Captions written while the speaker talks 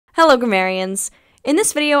Hello, grammarians! In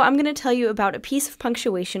this video, I'm going to tell you about a piece of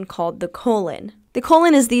punctuation called the colon. The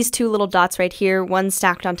colon is these two little dots right here, one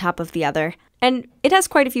stacked on top of the other, and it has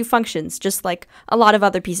quite a few functions, just like a lot of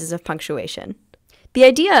other pieces of punctuation. The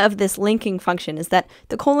idea of this linking function is that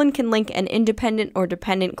the colon can link an independent or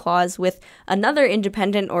dependent clause with another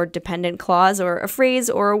independent or dependent clause or a phrase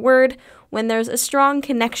or a word when there's a strong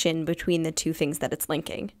connection between the two things that it's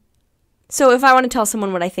linking. So if I want to tell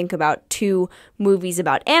someone what I think about two movies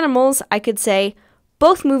about animals, I could say,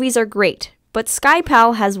 both movies are great, but Sky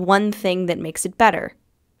Pal has one thing that makes it better.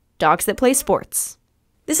 Dogs that play sports.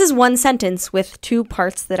 This is one sentence with two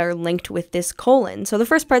parts that are linked with this colon. So the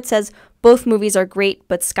first part says, both movies are great,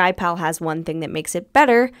 but Sky Pal has one thing that makes it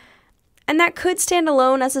better. And that could stand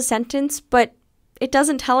alone as a sentence, but it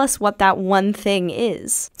doesn't tell us what that one thing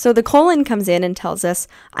is. So the colon comes in and tells us,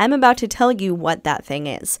 I'm about to tell you what that thing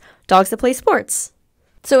is. Dogs that play sports.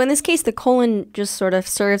 So in this case, the colon just sort of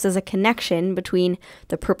serves as a connection between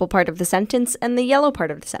the purple part of the sentence and the yellow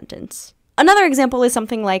part of the sentence. Another example is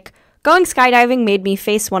something like, going skydiving made me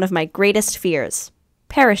face one of my greatest fears.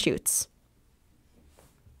 Parachutes.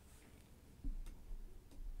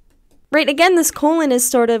 Right, again, this colon is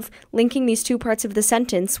sort of linking these two parts of the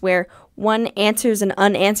sentence where one answers an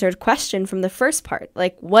unanswered question from the first part,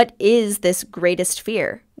 like, what is this greatest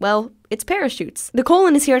fear? Well, it's parachutes. The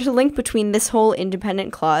colon is here to link between this whole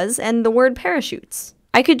independent clause and the word parachutes.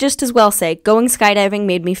 I could just as well say, going skydiving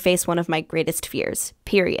made me face one of my greatest fears,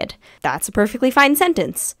 period. That's a perfectly fine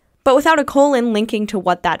sentence. But without a colon linking to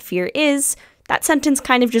what that fear is, that sentence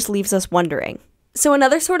kind of just leaves us wondering. So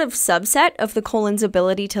another sort of subset of the colon's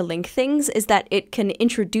ability to link things is that it can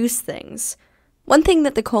introduce things. One thing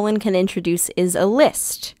that the colon can introduce is a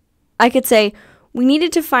list. I could say, we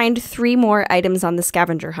needed to find 3 more items on the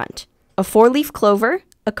scavenger hunt. A 4-leaf clover,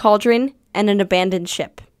 a cauldron, and an abandoned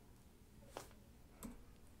ship.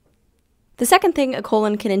 The second thing a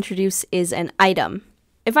colon can introduce is an item.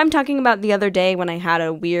 If I'm talking about the other day when I had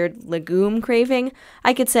a weird legume craving,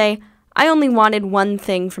 I could say, I only wanted one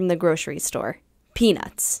thing from the grocery store.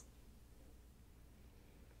 Peanuts.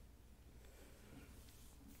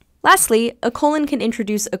 Lastly, a colon can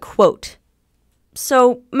introduce a quote.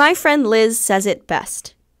 So, my friend Liz says it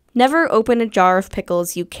best. Never open a jar of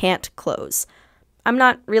pickles you can't close. I'm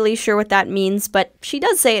not really sure what that means, but she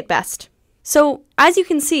does say it best. So, as you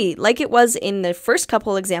can see, like it was in the first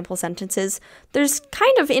couple example sentences, there's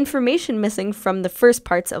kind of information missing from the first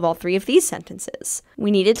parts of all 3 of these sentences.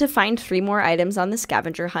 We needed to find 3 more items on the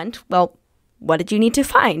scavenger hunt. Well, what did you need to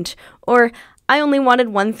find? Or, I only wanted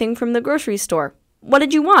one thing from the grocery store. What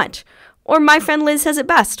did you want? Or, my friend Liz says it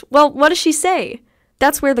best. Well, what does she say?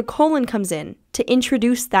 That's where the colon comes in, to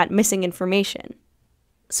introduce that missing information.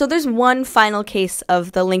 So there's one final case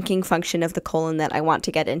of the linking function of the colon that I want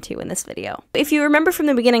to get into in this video. If you remember from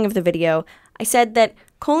the beginning of the video, I said that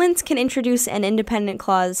colons can introduce an independent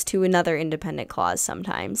clause to another independent clause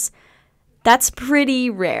sometimes. That's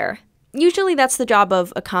pretty rare. Usually that's the job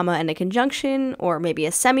of a comma and a conjunction, or maybe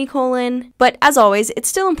a semicolon. But as always, it's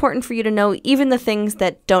still important for you to know even the things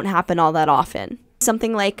that don't happen all that often.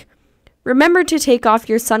 Something like, remember to take off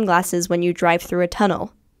your sunglasses when you drive through a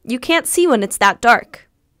tunnel. You can't see when it's that dark.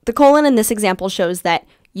 The colon in this example shows that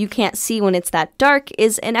you can't see when it's that dark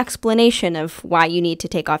is an explanation of why you need to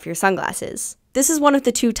take off your sunglasses. This is one of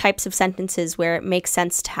the 2 types of sentences where it makes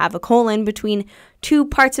sense to have a colon between 2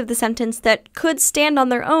 parts of the sentence that could stand on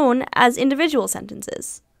their own as individual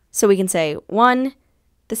sentences. So we can say, 1,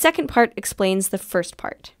 the second part explains the first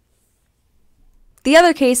part. The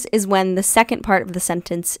other case is when the second part of the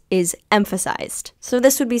sentence is emphasized. So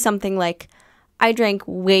this would be something like, I drank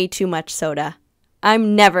way too much soda.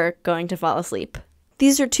 I'm never going to fall asleep.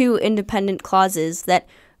 These are 2 independent clauses that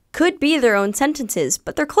could be their own sentences,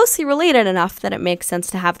 but they're closely related enough that it makes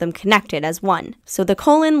sense to have them connected as one. So the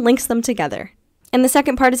colon links them together. And the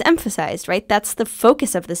second part is emphasized, right? That's the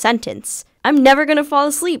focus of the sentence. I'm never going to fall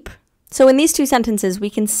asleep. So in these 2 sentences, we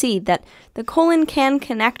can see that the colon can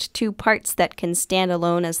connect to parts that can stand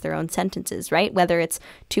alone as their own sentences, right? Whether it's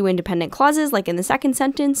 2 independent clauses, like in the second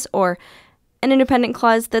sentence, or an independent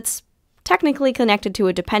clause that's technically connected to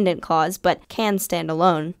a dependent clause, but can stand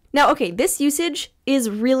alone. Now, okay, this usage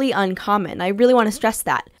is really uncommon. I really want to stress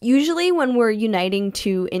that. Usually when we're uniting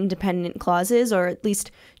 2 independent clauses, or at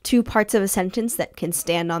least 2 parts of a sentence that can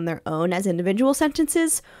stand on their own as individual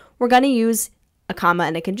sentences, we're going to use a comma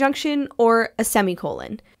and a conjunction, or a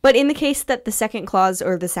semicolon. But in the case that the second clause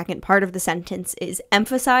or the second part of the sentence is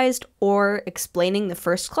emphasized or explaining the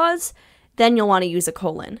first clause, then you'll want to use a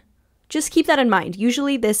colon. Just keep that in mind.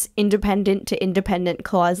 Usually this independent to independent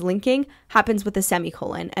clause linking happens with a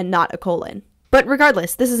semicolon and not a colon. But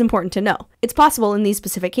regardless, this is important to know. It's possible in these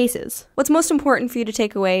specific cases. What's most important for you to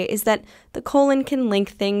take away is that the colon can link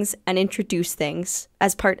things and introduce things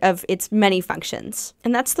as part of its many functions.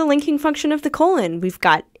 And that's the linking function of the colon. We've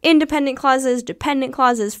got independent clauses, dependent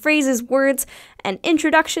clauses, phrases, words, and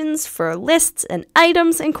introductions for lists and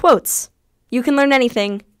items and quotes. You can learn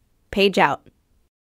anything. Paige out.